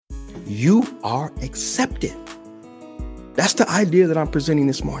You are accepted. That's the idea that I'm presenting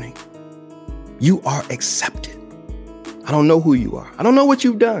this morning. You are accepted. I don't know who you are. I don't know what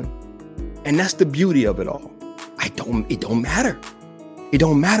you've done. And that's the beauty of it all. It don't matter. It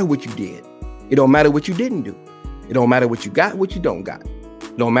don't matter what you did. It don't matter what you didn't do. It don't matter what you got, what you don't got.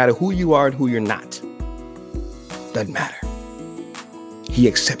 It don't matter who you are and who you're not. Doesn't matter. He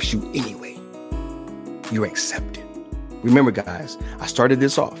accepts you anyway. You're accepted. Remember, guys, I started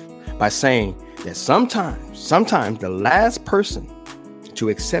this off by saying that sometimes the last person to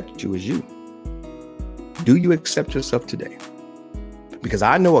accept you is you. Do you accept yourself today? Because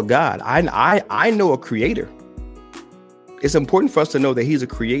I know a God. I know a creator. It's important for us to know that he's a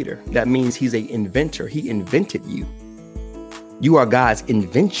creator. That means he's an inventor. He invented you. You are God's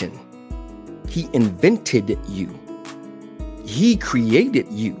invention. He invented you. He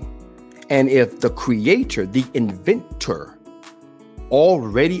created you. And if the creator, the inventor,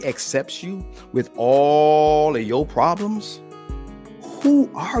 already accepts you with all of your problems, who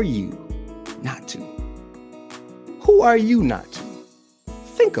are you not to? Who are you not to?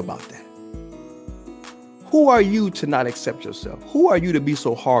 Think about that. Who are you to not accept yourself? Who are you to be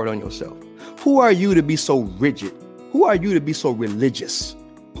so hard on yourself? Who are you to be so rigid? Who are you to be so religious?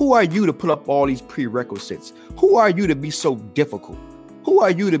 Who are you to put up all these prerequisites? Who are you to be so difficult? Who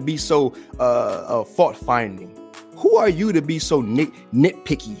are you to be so fault finding? Who are you to be so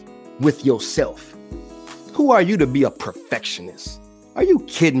nitpicky with yourself? Who are you to be a perfectionist? Are you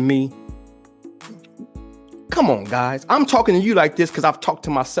kidding me? Come on, guys. I'm talking to you like this because I've talked to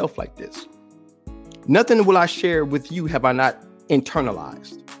myself like this. Nothing will I share with you have I not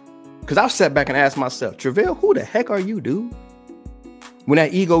internalized. Because I've sat back and asked myself, Travell, who the heck are you, dude? When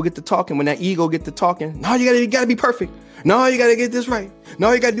that ego get to talking, no, you gotta be perfect. No, you gotta get this right.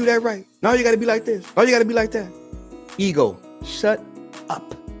 No, you gotta do that right. No, you gotta be like this. No, you gotta be like that. Ego, shut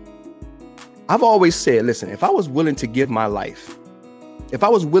up. I've always said, listen, if I was willing to give my life, if I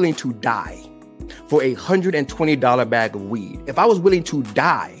was willing to die for $120 bag of weed, if I was willing to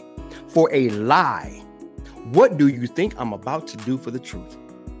die for a lie, what do you think I'm about to do for the truth?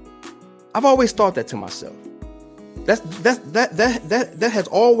 I've always thought that to myself. That has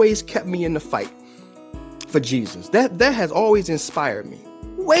always kept me in the fight for Jesus. That has always inspired me.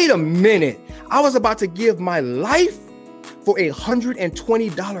 Wait a minute. I was about to give my life for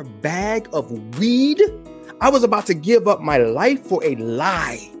 $120 bag of weed. I was about to give up my life for a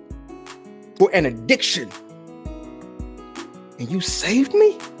lie, for an addiction. And you saved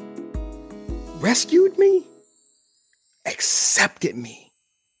me, rescued me, accepted me.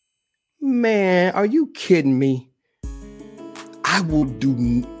 Man, are you kidding me?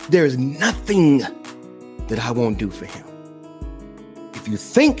 There's nothing that I won't do for him. If you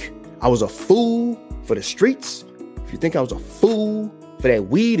think I was a fool for the streets, if you think I was a fool for that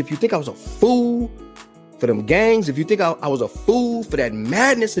weed, if you think I was a fool for them gangs, if you think I was a fool for that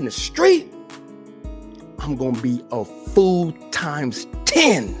madness in the street, I'm going to be a fool times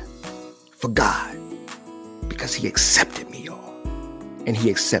 10 for God because he accepted me, y'all. And he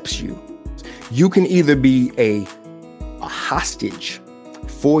accepts you. You can either be a hostage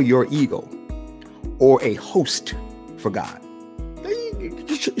for your ego or a host for God.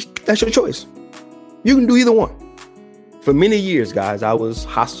 That's your choice. You can do either one. For many years, guys, I was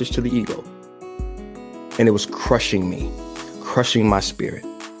hostage to the ego. And it was crushing me, crushing my spirit,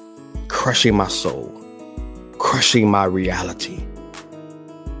 crushing my soul, crushing my reality.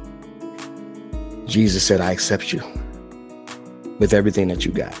 Jesus said, I accept you with everything that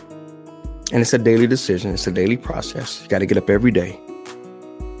you got. And it's a daily decision. It's a daily process. You got to get up every day,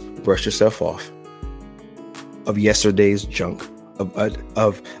 brush yourself off of yesterday's junk,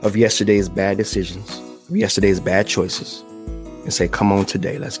 of yesterday's bad decisions, of yesterday's bad choices, and say, come on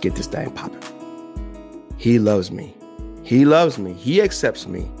today, let's get this thing popping. He loves me. He loves me. He accepts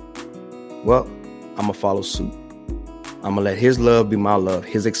me. Well, I'm going to follow suit. I'm going to let his love be my love.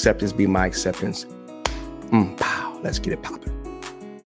 His acceptance be my acceptance. Pow, let's get it popping.